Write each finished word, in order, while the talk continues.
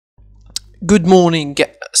Good morning,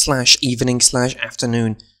 slash evening, slash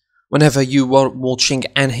afternoon, whenever you are watching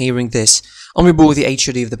and hearing this. I'm your boy, the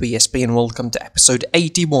HOD of the PSP, and welcome to episode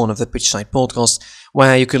 81 of the Pitchside Podcast,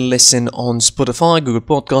 where you can listen on Spotify, Google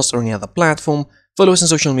Podcasts, or any other platform. Follow us on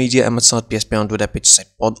social media at PSP on Twitter,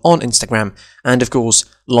 Pitchside Pod on Instagram, and of course,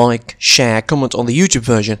 like, share, comment on the YouTube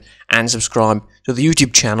version, and subscribe to the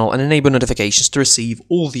YouTube channel and enable notifications to receive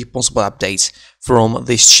all the possible updates from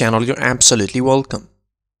this channel. You're absolutely welcome.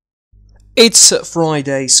 It's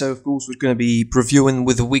Friday, so of course we're going to be previewing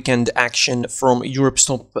with the weekend action from Europe's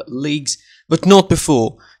top leagues, but not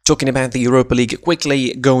before talking about the Europa League,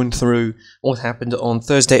 quickly going through what happened on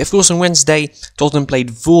Thursday. Of course, on Wednesday, Tottenham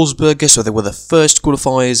played Wolfsburg, so they were the first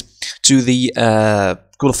qualifiers to the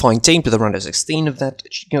qualifying team to the round of 16 of that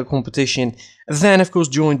competition. Then, of course,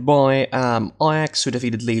 joined by Ajax, who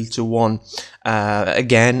defeated Lille 2-1,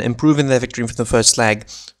 again, improving their victory from the first leg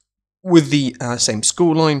with the same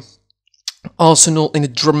scoreline. Arsenal in a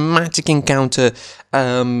dramatic encounter,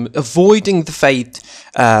 avoiding the fate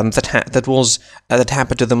that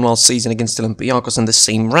happened to them last season against Olympiacos in the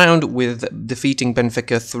same round, with defeating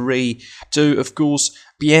Benfica 3-2. Of course,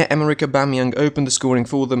 Pierre-Emerick Aubameyang opened the scoring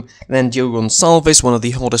for them. Then Diogo Gonçalves, one of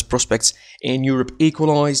the hottest prospects in Europe,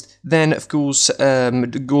 equalised. Then, of course,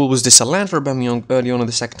 the goal was disallowed for Aubameyang early on in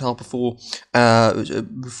the second half before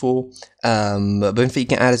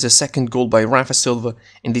Benfica added a second goal by Rafa Silva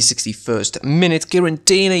in the 61st minute. Kieran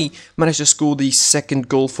Tierney managed to score the second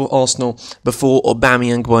goal for Arsenal before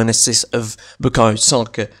Aubameyang, by an assist of Bukayo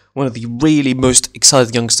Saka, one of the really most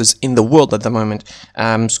excited youngsters in the world at the moment,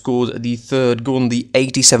 scored the third goal in the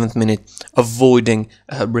 87th minute, avoiding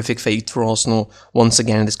a horrific fate for Arsenal once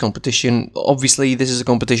again in this competition. Obviously, this is a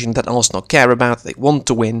competition that Arsenal care about. They want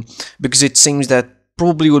to win, because it seems that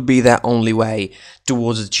probably would be their only way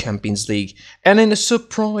towards the Champions League. And in a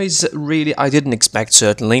surprise, really, I didn't expect,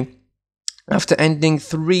 certainly, after ending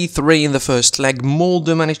 3-3 in the first leg,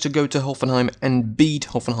 Molde managed to go to Hoffenheim and beat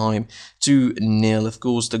Hoffenheim 2-0. Of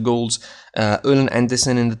course, the goals, Ullen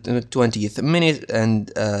Anderson in the 20th minute and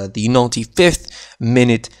the 95th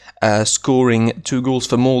minute, scoring 2 goals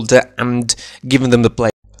for Molde and giving them the play.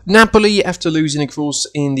 Napoli, after losing, of course,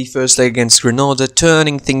 in the first leg against Granada,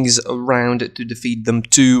 turning things around to defeat them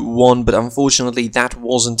 2-1, but unfortunately that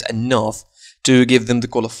wasn't enough to give them the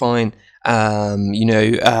qualifying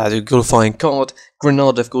the qualifying card.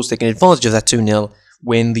 Granada, of course, taking advantage of that 2-0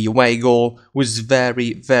 when the away goal was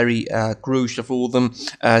very, very crucial for them.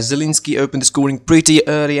 Zielinski opened the scoring pretty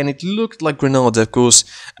early, and it looked like Granada, of course,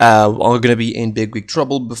 are going to be in big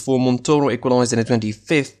trouble before Montoro equalised in the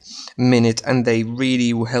 25th minute, and they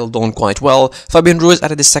really held on quite well. Fabian Ruiz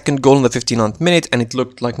added the second goal in the 59th minute, and it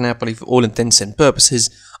looked like Napoli, for all intents and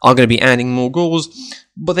purposes, are going to be adding more goals,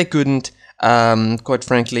 but they couldn't. Quite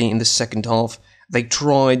frankly, in the second half, they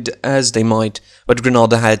tried as they might, but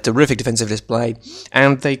Granada had terrific defensive display,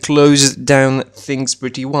 and they closed down things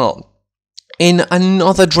pretty well. In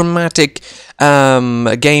another dramatic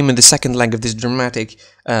game in the second leg of this dramatic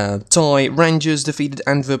tie, Rangers defeated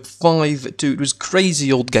Antwerp 5-2. It was a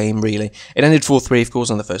crazy old game, really. It ended 4-3, of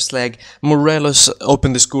course, on the first leg. Morelos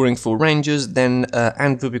opened the scoring for Rangers, then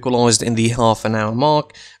Antwerp equalised in the half-an-hour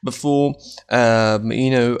mark before,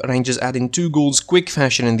 Rangers adding 2 goals quick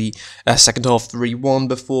fashion in the second half, 3-1,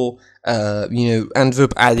 before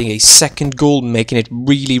Antwerp adding a second goal, making it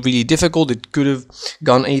really, really difficult. It could have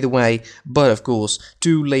gone either way, but of course,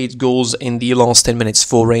 2 late goals in the last 10 minutes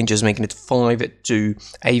for Rangers, making it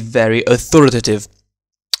 5-2, a very authoritative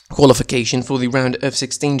qualification for the round of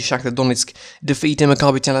 16. Shakhtar Donetsk defeating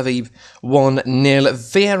Maccabi Tel Aviv 1-0.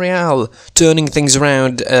 Villarreal turning things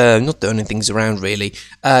around, not turning things around really,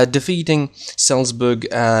 defeating Salzburg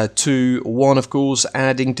 2-1, of course,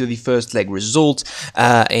 adding to the first leg result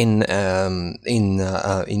in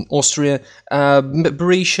Austria.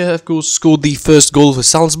 Berisha, of course, scored the first goal for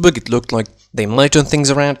Salzburg. It looked like they might turn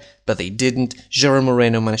things around, but they didn't. Jerome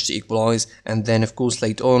Moreno managed to equalise, and then, of course,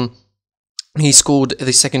 late on, he scored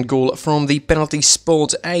the second goal from the penalty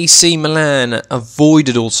spot. AC Milan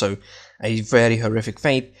avoided also a very horrific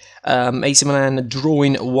fate. AC Milan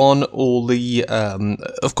drawing 1-1,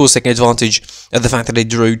 of course taking advantage of the fact that they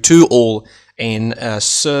drew 2-2 in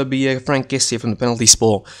Serbia. Frank Kessie from the penalty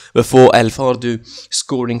spot before El Fardu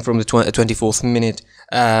scoring from the 24th minute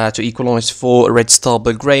to equalise for Red Star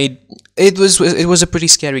Belgrade. It was a pretty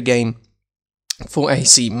scary game. for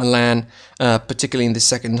AC Milan, particularly in the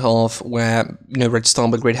second half, where Red Star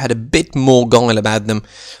Belgrade had a bit more guile about them,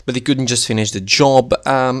 but they couldn't just finish the job.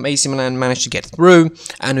 AC Milan managed to get through,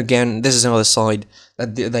 and again, this is another side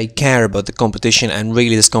that they care about the competition, and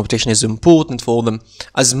really this competition is important for them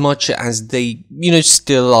as much as they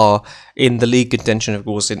still are in the league contention, of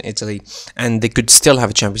course, in Italy, and they could still have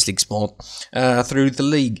a Champions League spot through the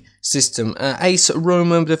league system. AS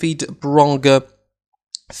Roma defeat Braga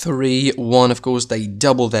 3-1. Of course, they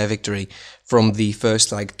doubled their victory from the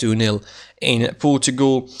first leg, 2-0 in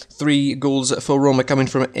Portugal. 3 goals for Roma coming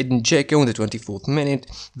from Edin Dzeko in the 24th minute.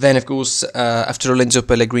 Then, of course, after Lorenzo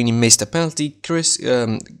Pellegrini missed a penalty,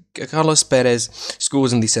 Carlos Perez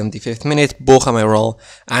scores in the 75th minute. Borja Mayoral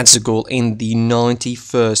adds a goal in the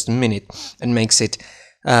 91st minute and makes it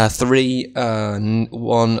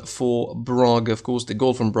 3-1 for Braga. Of course, the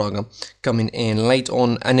goal from Braga coming in late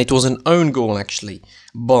on, and it was an own goal actually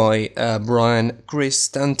by Brian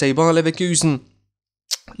Cristante. Bayer Leverkusen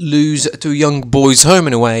lose to Young Boys home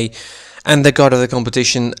and away, and they got out of the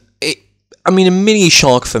competition. A mini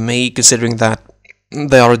shock for me, considering that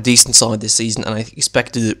they are a decent side this season, and I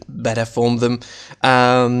expected better from them.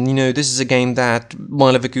 This is a game that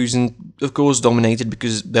Bayer Leverkusen, of course, dominated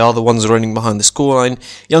because they are the ones running behind the scoreline.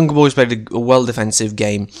 Young Boys played a well-defensive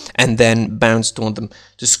game and then bounced on them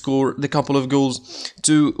to score the couple of goals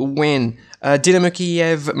to win. Dynamo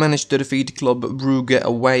Kiev managed to defeat Club Brugge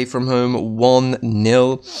away from home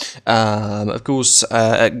 1-0. Of course,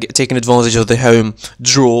 taking advantage of the home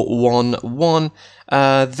draw 1-1.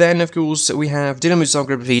 Then, of course, we have Dinamo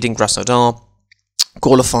Zagreb defeating Krasnodar,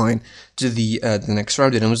 qualifying to the next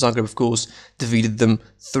round. Dinamo Zagreb, of course, defeated them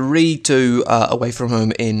 3-2 away from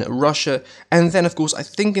home in Russia. And then, of course, I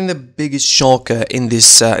think in the biggest shocker in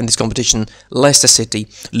this competition, Leicester City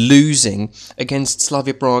losing against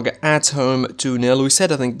Slavia Prague at home 2-0. We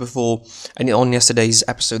said, I think, before and on yesterday's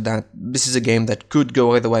episode that this is a game that could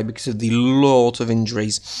go either way because of the lot of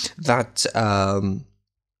injuries that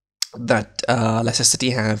Leicester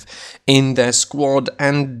City have in their squad,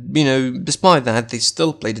 and despite that, they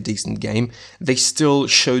still played a decent game. They still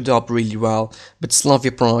showed up really well, but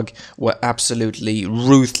Slavia Prague were absolutely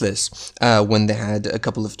ruthless when they had a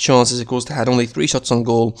couple of chances. Of course, they had only 3 shots on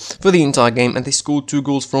goal for the entire game, and they scored 2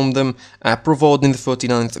 goals from them. Provod in the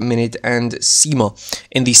 49th minute and Sima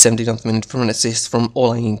in the 79th minute from an assist from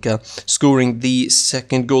Olajinka, scoring the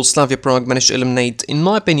second goal. Slavia Prague managed to eliminate, in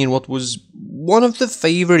my opinion, what was one of the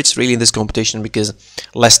favourites really in this competition, because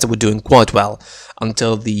Leicester were doing quite well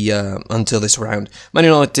until this round. Man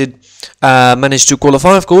United managed to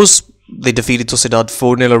qualify, of course. They defeated Sociedad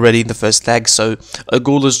 4-0 already in the first leg, so a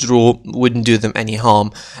goalless draw wouldn't do them any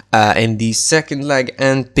harm in the second leg.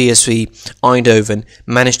 And PSV Eindhoven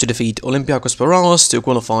managed to defeat Olympiacos Piraeus to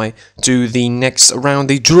qualify to the next round.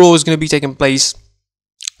 The draw is going to be taking place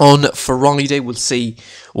on Friday. We'll see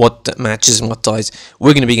what matches and what ties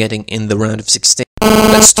we're going to be getting in the round of 16.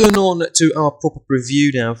 Let's turn on to our proper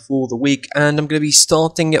review now for the week, and I'm going to be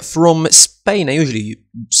starting from Spain. I usually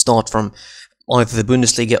start from either the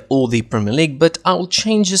Bundesliga or the Premier League, but I'll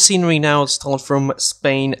change the scenery now. I'll start from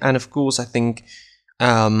Spain, and of course, I think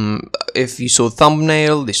if you saw the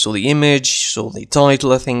thumbnail, you saw the image, you saw the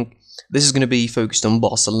title, I think this is going to be focused on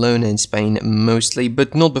Barcelona in Spain mostly,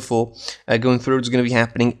 but not before going through what's going to be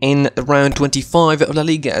happening in round 25 of La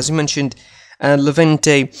Liga. As you mentioned,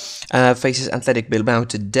 Levante faces Athletic Bilbao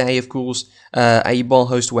today, of course. Eibar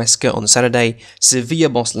host Huesca on Saturday. Sevilla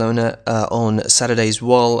Barcelona on Saturday as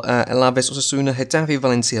well. Alaves Osasuna, Getafe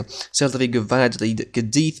Valencia, Celta Vigo Valladolid,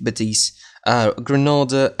 Cadiz Betis,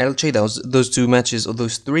 Granada, Elche. Those 2 matches, or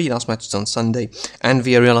those 3 last matches on Sunday, and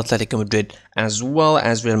Villarreal Atletico Madrid, as well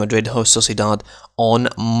as Real Madrid host Sociedad on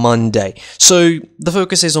Monday. So the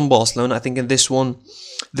focus is on Barcelona. I think in this one,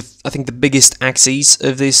 I think the biggest axis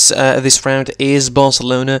of this round is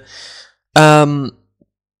Barcelona.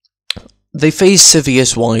 They face Sevilla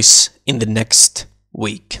twice in the next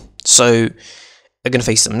week, so they're going to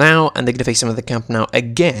face them now, and they're going to face them at the Camp Nou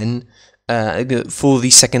again for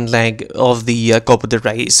the second leg of the Copa del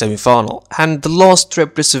Rey semi-final. And the last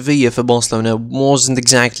trip to Sevilla for Barcelona wasn't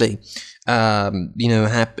exactly,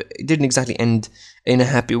 happy. It didn't exactly end in a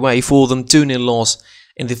happy way for them. 2-0 loss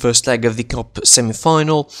in the first leg of the Cup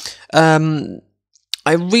semi-final.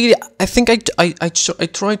 I think I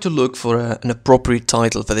tried to look for an appropriate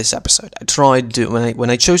title for this episode. I tried to, when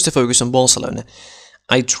I chose to focus on Barcelona,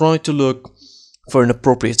 I tried to look for an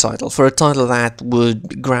appropriate title, for a title that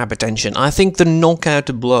would grab attention. I think the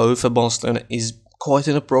knockout blow for Barcelona is quite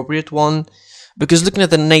an appropriate one, because looking at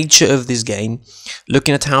the nature of this game,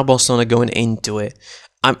 looking at how Barcelona are going into it,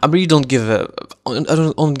 I really don't give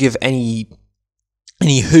any and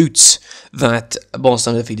he hoots that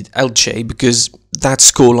Barcelona defeated Elche because that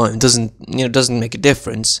scoreline doesn't make a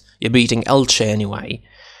difference. You're beating Elche anyway.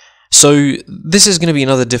 So this is going to be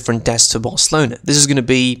another different test for Barcelona. This is going to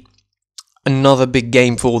be another big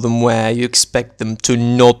game for them where you expect them to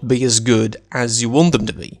not be as good as you want them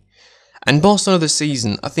to be. And Barcelona this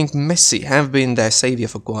season, I think Messi have been their saviour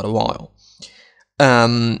for quite a while.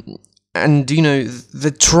 And, being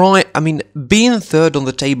third on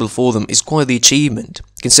the table for them is quite the achievement,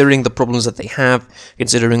 considering the problems that they have,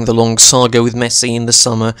 considering the long saga with Messi in the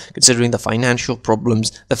summer, considering the financial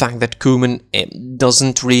problems, the fact that Koeman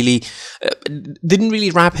didn't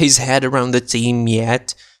really wrap his head around the team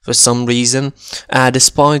yet, for some reason,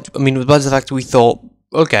 despite the fact we thought,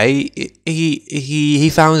 okay, he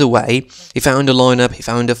found a way, he found a lineup, he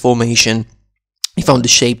found a formation, he found a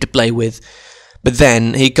shape to play with. But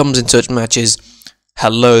then he comes in certain matches,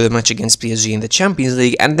 the match against PSG in the Champions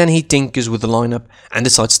League, and then he tinkers with the lineup and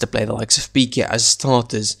decides to play the likes of Piqué as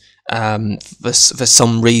starters for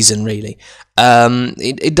some reason, really.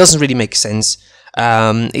 It doesn't really make sense.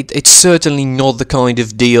 It's certainly not the kind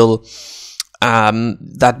of deal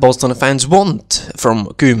that Barcelona fans want from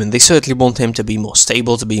Koeman. They certainly want him to be more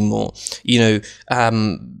stable, to be more,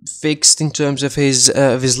 fixed in terms of his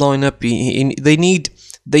lineup.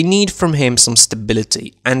 They need from him some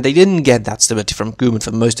stability, and they didn't get that stability from Koeman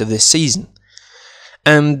for most of this season.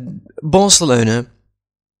 And Barcelona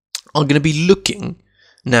are going to be looking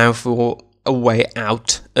now for a way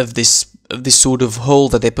out of this sort of hole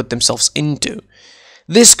that they put themselves into.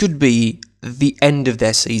 This could be the end of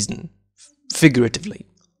their season, figuratively.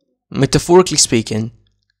 Metaphorically speaking,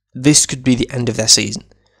 this could be the end of their season.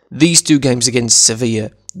 These two games against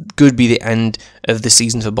Sevilla could be the end of the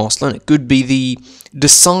season for Barcelona. It could be the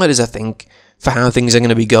deciders, I think, for how things are going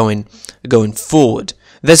to be going forward.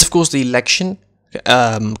 There's, of course, the election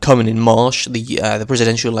coming in March, the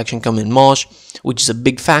presidential election coming in March, which is a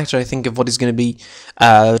big factor, I think, of what is going to be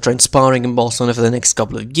transpiring in Barcelona for the next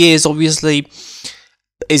couple of years, obviously.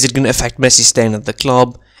 Is it going to affect Messi staying at the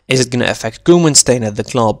club? Is it going to affect Koeman staying at the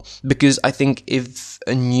club? Because I think if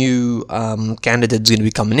a new candidate is going to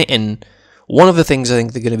be coming in, one of the things I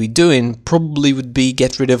think they're going to be doing probably would be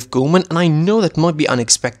get rid of Koeman, and I know that might be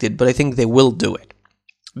unexpected, but I think they will do it.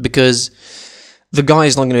 Because the guy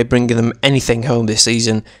is not going to be bringing them anything home this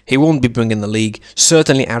season. He won't be bringing the league,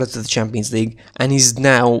 certainly out of the Champions League, and he's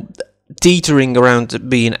now teetering around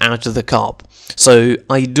being out of the cup. So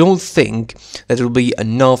I don't think that there will be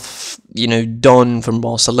enough, done from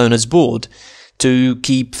Barcelona's board to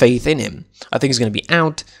keep faith in him. I think he's going to be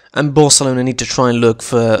out, and Barcelona need to try and look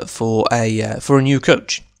for a new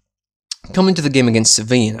coach. Coming to the game against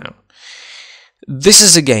Sevilla now. This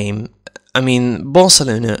is a game,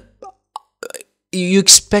 Barcelona, you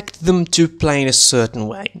expect them to play in a certain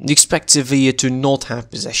way. You expect Sevilla to not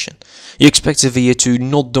have possession. You expect Sevilla to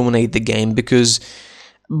not dominate the game because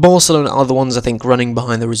Barcelona are the ones, I think, running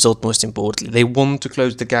behind the result most importantly. They want to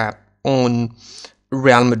close the gap on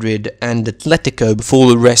Real Madrid and Atletico before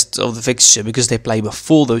the rest of the fixture because they play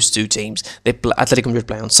before those two teams. Atletico Madrid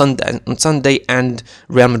play on Sunday and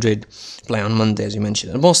Real Madrid play on Monday, as you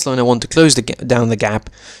mentioned. And Barcelona want to close down the gap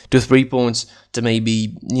to 3 points, to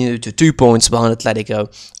maybe to 2 points behind Atletico,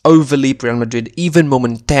 overleap Real Madrid even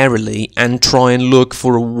momentarily, and try and look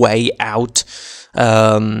for a way out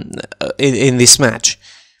in this match.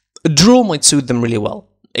 A draw might suit them really well.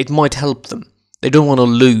 It might help them. They don't want to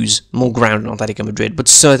lose more ground on Atletico Madrid, but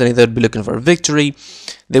certainly they'll be looking for a victory.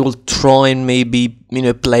 They will try and maybe,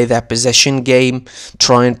 play their possession game,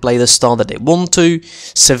 try and play the style that they want to.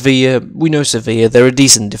 Sevilla, we know Sevilla, they're a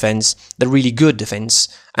decent defence, they're really good defence,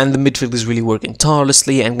 and the midfield is really working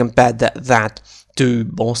tirelessly, and compare that to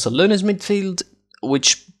Barcelona's midfield,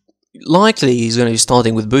 which likely is going to be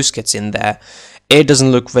starting with Busquets in there. It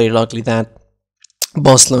doesn't look very likely that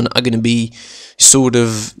Barcelona are going to be sort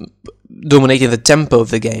of dominating the tempo of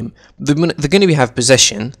the game. They're going to have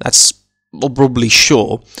possession, that's probably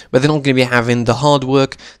sure, but they're not going to be having the hard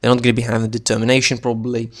work, they're not going to be having the determination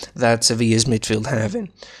probably that Sevilla's midfield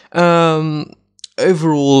having.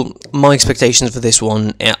 Overall, my expectations for this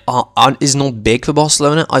one is not big for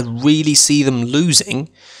Barcelona. I really see them losing,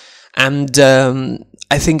 and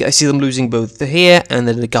I think I see them losing both here and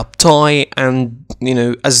the cup tie, and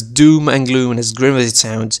as doom and gloom and as grim as it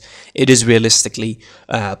sounds, it is realistically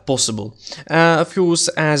possible. Of course,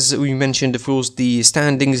 as we mentioned, the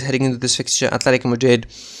standings heading into this fixture: Atletico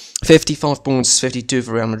Madrid 55 points, 52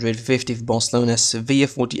 for Real Madrid, 50 for Barcelona, Sevilla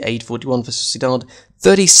 48, 41 for Sociedad,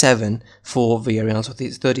 37 for Villarreal,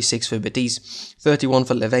 36 for Betis, 31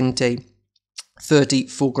 for Levante, 30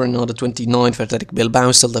 for Granada, 29 for Athletic Bilbao,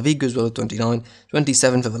 Celta Vigo as well with 29,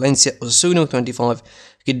 27 for Valencia, Osasuna 25,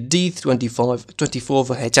 Cadiz 25, 24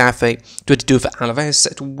 for Getafe, 22 for Alaves,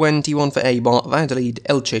 21 for Eibar, Valladolid,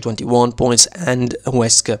 Elche 21 points, and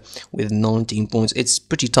Huesca with 19 points. It's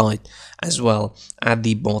pretty tight as well at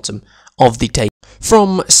the bottom of the table.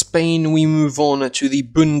 From Spain, we move on to the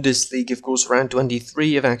Bundesliga. Of course, round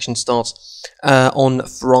 23 of action starts on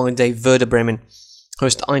Friday. Werder Bremen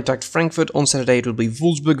host Eintracht Frankfurt. On Saturday, it will be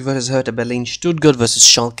Wolfsburg versus Hertha Berlin, Stuttgart versus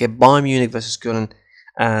Schalke, Bayern Munich versus Köln,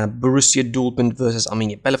 Borussia Dortmund versus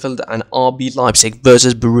Arminia Bielefeld, and RB Leipzig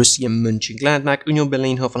versus Borussia Mönchengladbach. Union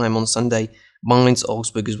Berlin, Hoffenheim on Sunday, Mainz,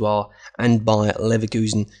 Augsburg as well, and Bayer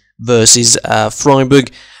Leverkusen versus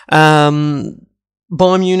Freiburg. Bayern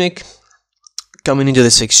Munich coming into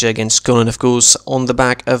this fixture against Köln, of course, on the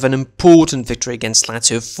back of an important victory against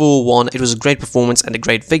Lazio 4-1. It was a great performance and a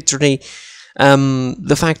great victory.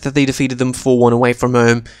 The fact that they defeated them 4-1 away from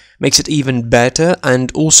home makes it even better,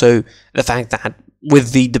 and also the fact that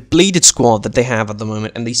with the depleted squad that they have at the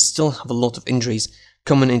moment, and they still have a lot of injuries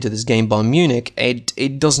coming into this game by Munich,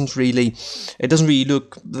 it doesn't really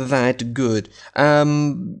look that good.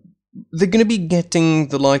 They're going to be getting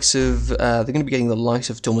the likes of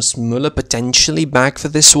Thomas Müller potentially back for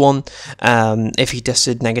this one, if he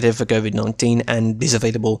tested negative for COVID-19 and is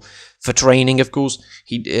available for training. Of course,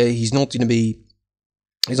 he's not going to be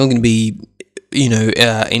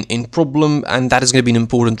in problem, and that is going to be an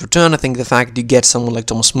important return. I think the fact you get someone like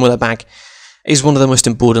Thomas Müller back is one of the most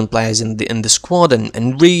important players in the squad,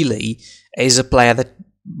 and really is a player that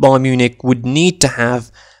Bayern Munich would need to have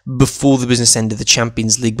before the business end of the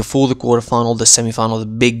Champions League, before the quarterfinal, the semi-final, the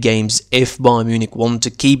big games, if Bayern Munich want to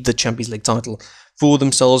keep the Champions League title for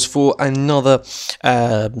themselves for another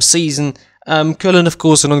season. Köln, of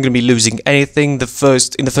course, are not going to be losing anything. In the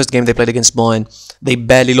first game they played against Bayern, they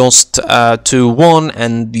barely lost 2-1,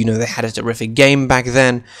 and they had a terrific game back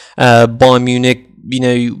then. Bayern Munich,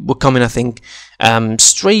 were coming, I think,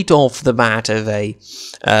 straight off the bat of a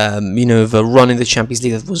run in the Champions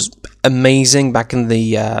League that was amazing back in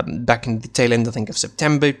the tail end, I think, of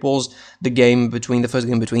September. It was the first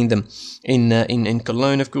game between them in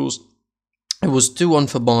Cologne, of course. It was 2-1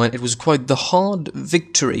 for Bayern. It was quite the hard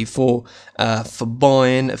victory for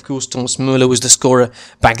Bayern. Of course, Thomas Müller was the scorer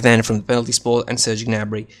back then from the penalty spot, and Serge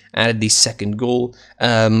Gnabry added the second goal.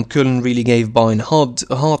 Köln really gave Bayern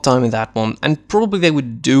a hard time in that one, and probably they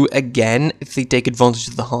would do again if they take advantage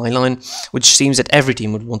of the high line, which seems that every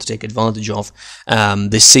team would want to take advantage of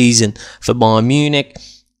this season for Bayern Munich.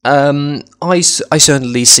 I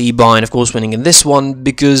certainly see Bayern, of course, winning in this one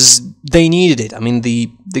because they needed it. I mean, the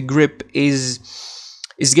grip is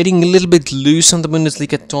getting a little bit loose on the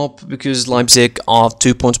Bundesliga top because Leipzig are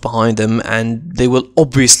 2 points behind them, and they will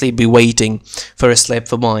obviously be waiting for a slip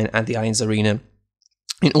for Bayern at the Allianz Arena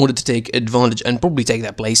in order to take advantage and probably take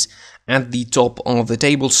their place at the top of the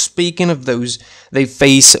table. Speaking of those, they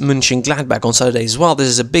face Mönchengladbach on Saturday as well. This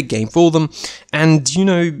is a big game for them, and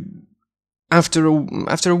after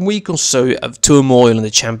a week or so of turmoil in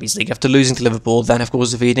the Champions League, after losing to Liverpool, then of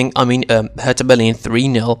course defeating Hertha Berlin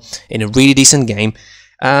 3-0 in a really decent game,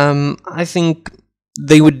 I think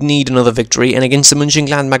they would need another victory, and against the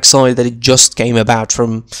Mönchengladbach side that it just came about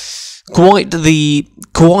from quite the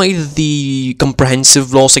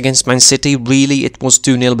comprehensive loss against Man City. Really, it was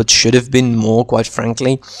 2-0, but should have been more, quite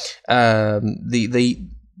frankly.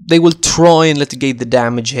 They will try and litigate the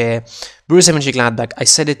damage here. Borussia Mönchengladbach, I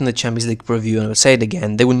said it in the Champions League preview, and I will say it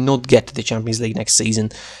again, they will not get to the Champions League next season.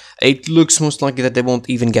 It looks most likely that they won't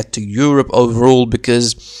even get to Europe overall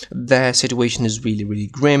because their situation is really, really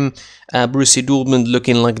grim. Borussia Dortmund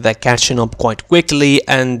looking like they're catching up quite quickly,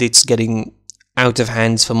 and it's getting out of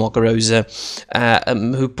hands for Marco Rose,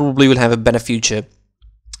 who probably will have a better future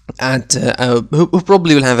who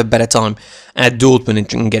probably will have a better time at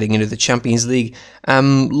Dortmund in getting into the Champions League.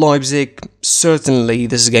 Leipzig, certainly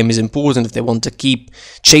this game is important if they want to keep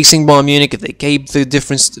chasing Bayern Munich, if they keep the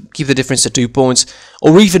difference to 2 points,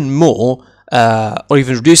 or even more, or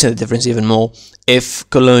even reducing the difference even more, if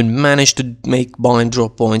Cologne manage to make Bayern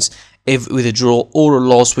drop points, with a draw or a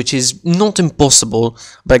loss, which is not impossible,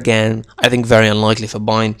 but again, I think very unlikely for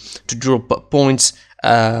Bayern to drop points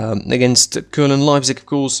against Köln. Leipzig, of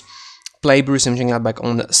course, play Borussia Mönchengladbach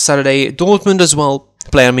on Saturday. Dortmund as well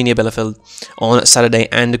play Arminia Bielefeld on Saturday,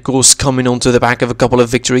 and of course coming onto the back of a couple of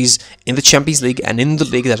victories in the Champions League and in the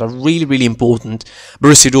league that are really, really important.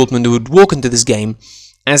 Borussia Dortmund would walk into this game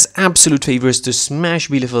as absolute favourites to smash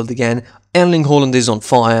Bielefeld again, Erling Haaland is on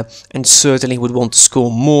fire, and certainly would want to score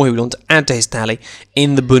more. He would want to add to his tally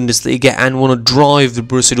in the Bundesliga and want to drive the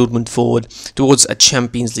Borussia Dortmund forward towards a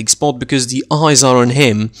Champions League spot, because the eyes are on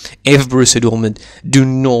him if Borussia Dortmund do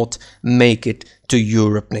not make it to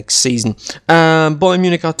Europe next season. Bayern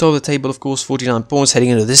Munich are top of the table, of course, 49 points heading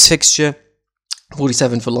into this fixture.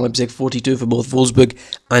 47 for Leipzig, 42 for both Wolfsburg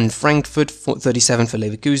and Frankfurt, 37 for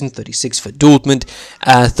Leverkusen, 36 for Dortmund,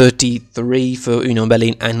 33 for Union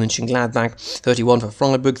Berlin and Mönchengladbach, 31 for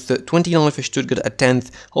Freiburg, 29 for Stuttgart at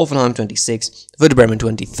 10th, Hoffenheim 26, Werder Bremen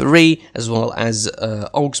 23, as well as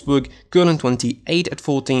Augsburg, Köln 28 at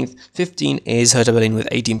 14th, 15 is Hertha Berlin with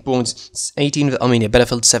 18 points, 18 for Arminia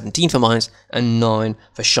Bielefeld, 17 for Mainz, and 9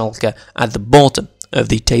 for Schalke at the bottom of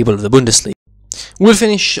the table of the Bundesliga. We'll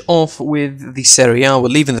finish off with the Serie A. We're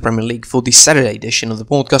leaving the Premier League for the Saturday edition of the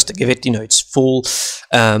podcast to give it, its full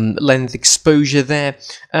length exposure there.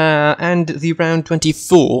 And the round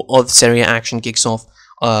 24 of Serie A action kicks off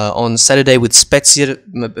on Saturday with Spezia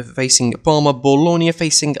facing Parma, Bologna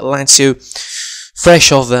facing Lazio,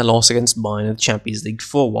 fresh off their loss against Bayern in the Champions League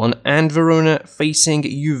 4-1, and Verona facing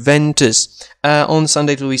Juventus. On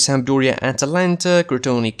Sunday it will be Sampdoria, Atalanta,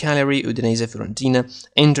 Crotone, Cagliari, Udinese, Fiorentina,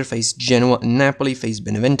 Inter face Genoa, Napoli face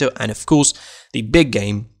Benevento, and of course the big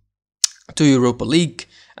game to Europa League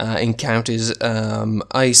encounters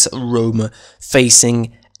AS Roma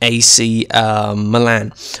facing AC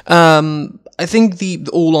Milan. I think the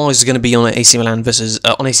all eyes are going to be on AC Milan versus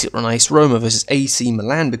on AS Roma versus AC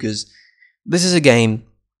Milan, because this is a game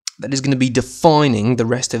that is going to be defining the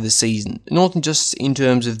rest of the season, not just in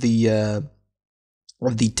terms of the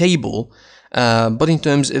table, but in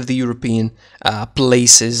terms of the European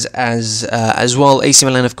places as well. AC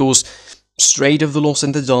Milan, of course, straight of the loss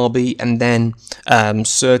in the derby, and then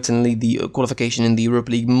certainly the qualification in the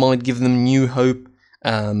Europa League might give them new hope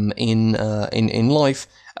in life.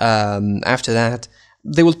 After that,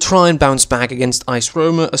 they will try and bounce back against AS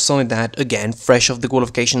Roma, aside that, again, fresh off the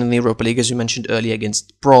qualification in the Europa League, as we mentioned earlier,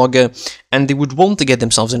 against Braga, and they would want to get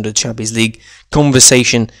themselves into the Champions League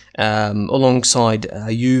conversation alongside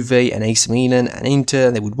Juve and AC Milan and Inter.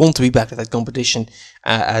 They would want to be back to that competition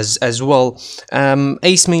as well.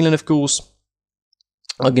 AC Milan, of course,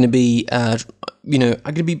 are going to be,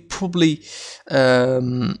 probably,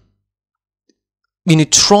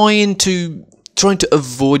 trying to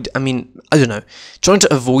avoid, trying to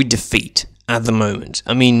avoid defeat at the moment.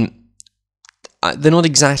 They're not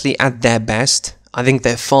exactly at their best. I think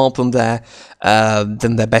they're far from their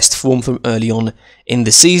best form from early on in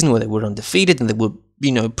the season, where they were undefeated and they were,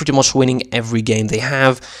 pretty much winning every game they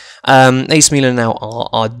have. AC Milan now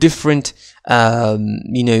are different,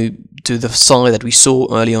 to the side that we saw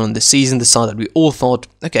early on in the season, the side that we all thought,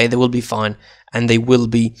 okay, they will be fine, and they will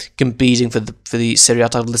be competing for the Serie A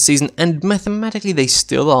title this season, and mathematically they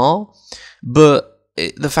still are, but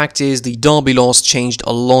the fact is the derby loss changed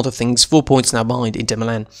a lot of things. 4 points now behind Inter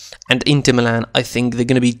Milan, and Inter Milan, I think they're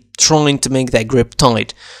going to be trying to make their grip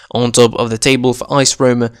tight on top of the table. For AS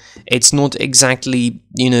Roma, it's not exactly,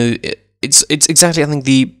 it's exactly, I think,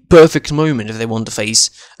 the perfect moment if they want to face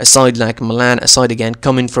a side like Milan, a side again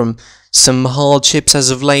coming from some hardships as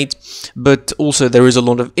of late, but also there is a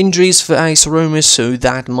lot of injuries for AS Roma, so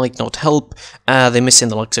that might not help. They're missing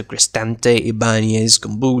the likes of Cristante, Ibanez,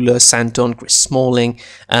 Kumbula, Santon, Chris Smalling,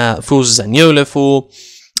 of course Zaniolo for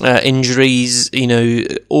injuries,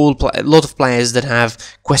 a lot of players that have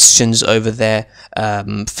questions over their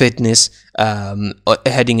fitness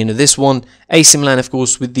heading into this one. AC Milan, of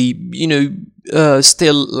course, with the,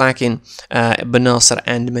 still lacking Benasser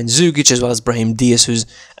and Mandzukic, as well as Brahim Diaz, whose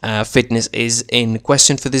fitness is in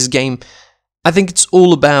question for this game. I think it's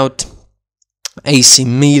all about AC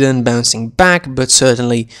Milan bouncing back, but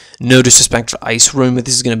certainly no disrespect for AS Roma.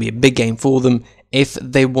 This is going to be a big game for them if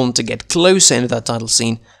they want to get closer into that title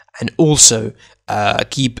scene and also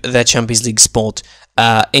keep their Champions League spot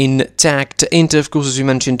intact. Inter, of course, as we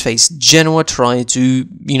mentioned, face Genoa, try to,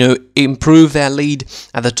 improve their lead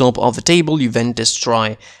at the top of the table. Juventus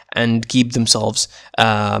try and keep themselves,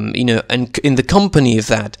 and in the company of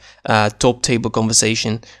that top table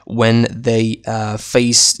conversation when they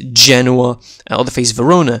face Genoa or they face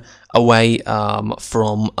Verona away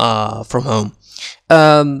from home.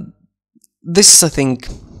 This, I think,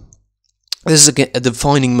 this is a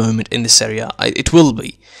defining moment in the Serie A. It will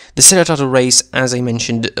be. The Serie A title race, as I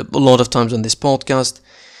mentioned a lot of times on this podcast,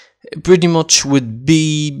 pretty much would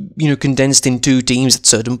be, condensed in two teams at a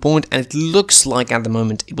certain point, and it looks like at the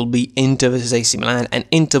moment it will be Inter versus AC Milan, and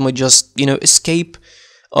Inter might just, escape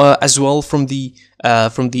as well from the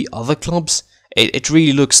other clubs. It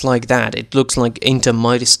really looks like that. It looks like Inter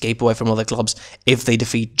might escape away from other clubs if they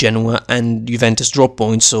defeat Genoa and Juventus drop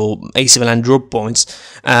points, or AC Milan drop points.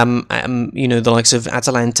 The likes of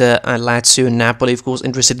Atalanta, Lazio and Napoli, of course,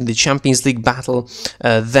 interested in the Champions League battle.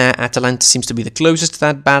 There, Atalanta seems to be the closest to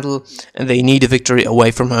that battle, and they need a victory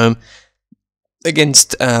away from home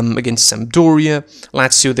against Sampdoria.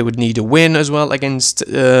 Lazio, they would need a win as well against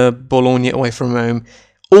Bologna away from home.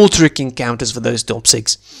 All tricky encounters for those top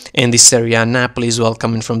six in the Serie A. Napoli as well,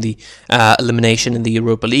 coming from the elimination in the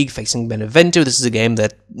Europa League, facing Benevento. This is a game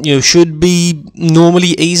that should be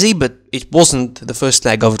normally easy, but it wasn't. The first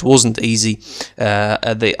leg of it wasn't easy.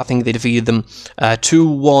 I think they defeated them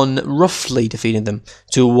 2-1, roughly defeated them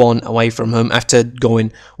 2-1 away from home after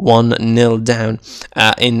going 1-0 down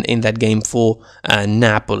in that game for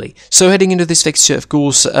Napoli. So heading into this fixture, of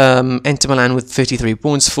course, Inter Milan with 53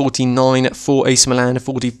 points, 49 for AC Milan,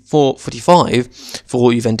 45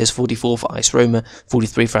 for Juventus, 44 for AS Roma,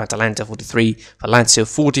 43 for Atalanta, 43 for Lazio,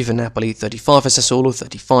 40 for Napoli, 35 for Sassuolo,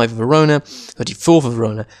 35 for Verona, 34 for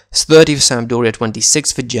Verona, 30 for Sampdoria,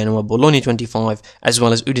 26 for Genoa, Bologna 25, as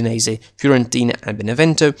well as Udinese, Fiorentina and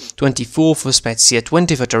Benevento, 24 for Spezia,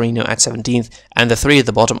 20 for Torino at 17th, and the three at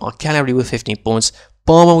the bottom are Cagliari with 15 points,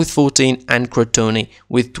 Parma with 14 and Crotone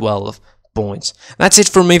with 12 points. That's it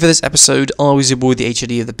from me for this episode. I was your boy, the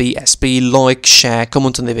HOD of the BSP. Like, share,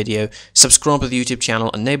 comment on the video, subscribe to the YouTube channel,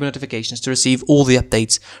 enable notifications to receive all the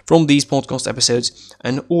updates from these podcast episodes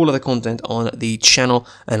and all other content on the channel.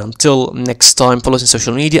 And until next time, follow us on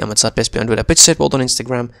social media. I'm at BSP on Twitter, PitchSetWorld on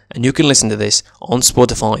Instagram, and you can listen to this on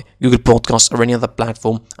Spotify, Google Podcasts, or any other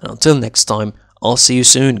platform. And until next time, I'll see you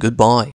soon. Goodbye.